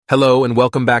Hello and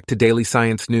welcome back to Daily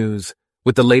Science News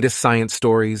with the latest science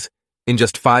stories in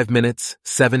just 5 minutes,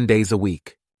 7 days a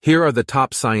week. Here are the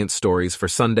top science stories for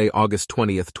Sunday, August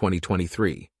 20th,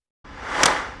 2023.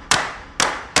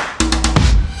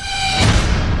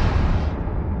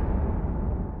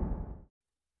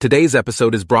 Today's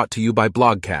episode is brought to you by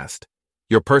Blogcast,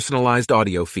 your personalized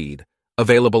audio feed,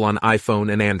 available on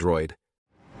iPhone and Android.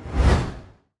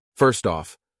 First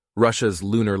off, Russia's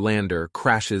lunar lander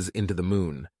crashes into the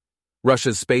moon.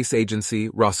 Russia's space agency,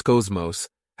 Roscosmos,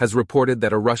 has reported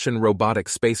that a Russian robotic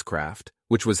spacecraft,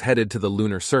 which was headed to the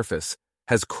lunar surface,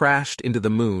 has crashed into the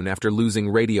moon after losing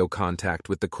radio contact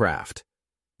with the craft.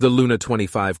 The Luna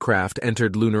 25 craft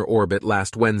entered lunar orbit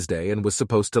last Wednesday and was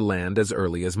supposed to land as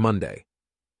early as Monday.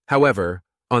 However,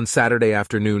 on Saturday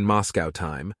afternoon Moscow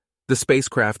time, the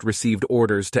spacecraft received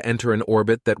orders to enter an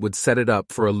orbit that would set it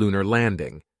up for a lunar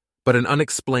landing, but an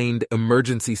unexplained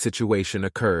emergency situation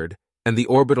occurred and the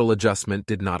orbital adjustment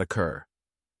did not occur.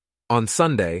 On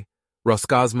Sunday,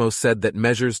 Roscosmos said that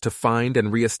measures to find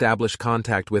and re-establish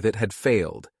contact with it had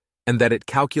failed, and that it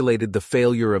calculated the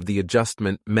failure of the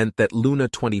adjustment meant that Luna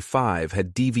 25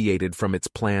 had deviated from its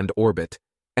planned orbit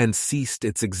and ceased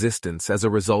its existence as a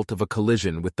result of a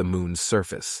collision with the moon's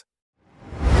surface.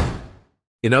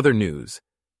 In other news,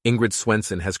 Ingrid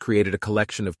Swenson has created a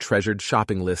collection of treasured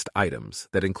shopping list items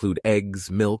that include eggs,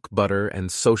 milk, butter,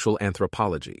 and social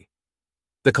anthropology.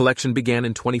 The collection began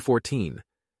in 2014,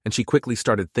 and she quickly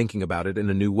started thinking about it in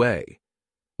a new way.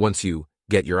 Once you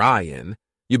get your eye in,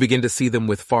 you begin to see them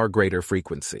with far greater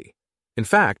frequency. In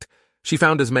fact, she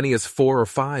found as many as 4 or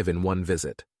 5 in one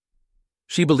visit.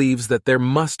 She believes that there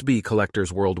must be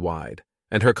collectors worldwide,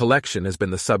 and her collection has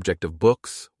been the subject of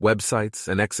books, websites,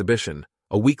 an exhibition,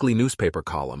 a weekly newspaper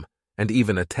column, and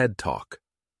even a TED Talk.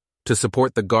 To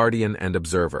support The Guardian and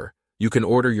Observer, you can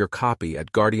order your copy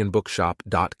at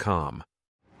guardianbookshop.com.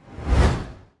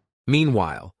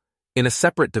 Meanwhile, in a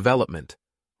separate development,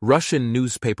 Russian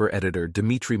newspaper editor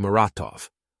Dmitry Muratov,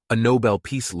 a Nobel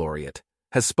Peace Laureate,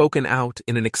 has spoken out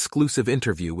in an exclusive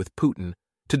interview with Putin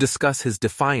to discuss his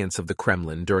defiance of the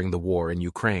Kremlin during the war in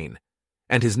Ukraine,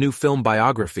 and his new film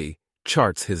biography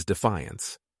charts his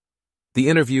defiance. The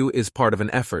interview is part of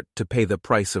an effort to pay the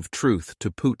price of truth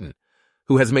to Putin,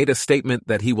 who has made a statement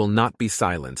that he will not be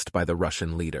silenced by the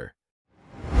Russian leader.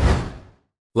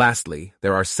 Lastly,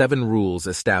 there are 7 rules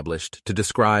established to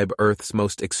describe Earth's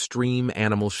most extreme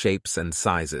animal shapes and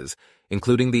sizes,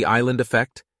 including the island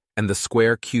effect and the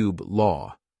square-cube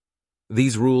law.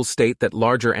 These rules state that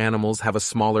larger animals have a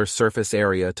smaller surface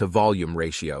area to volume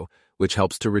ratio, which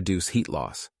helps to reduce heat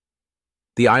loss.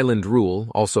 The island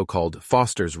rule, also called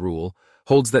Foster's rule,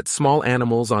 holds that small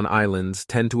animals on islands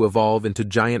tend to evolve into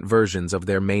giant versions of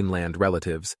their mainland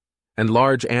relatives, and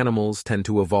large animals tend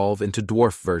to evolve into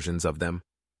dwarf versions of them.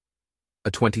 A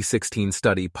 2016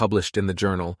 study published in the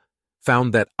journal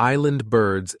found that island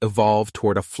birds evolve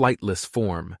toward a flightless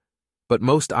form, but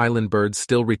most island birds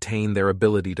still retain their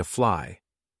ability to fly.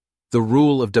 The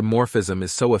rule of dimorphism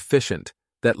is so efficient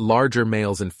that larger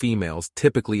males and females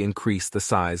typically increase the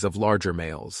size of larger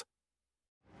males.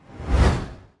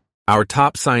 Our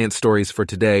top science stories for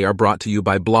today are brought to you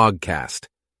by Blogcast,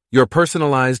 your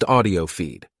personalized audio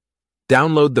feed.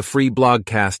 Download the free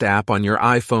Blogcast app on your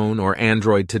iPhone or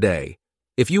Android today.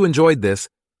 If you enjoyed this,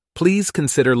 please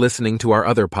consider listening to our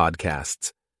other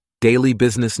podcasts: Daily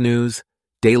Business News,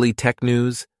 Daily Tech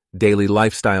News, Daily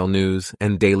Lifestyle News,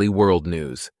 and Daily World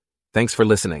News. Thanks for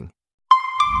listening.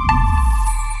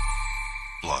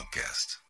 Blogcast.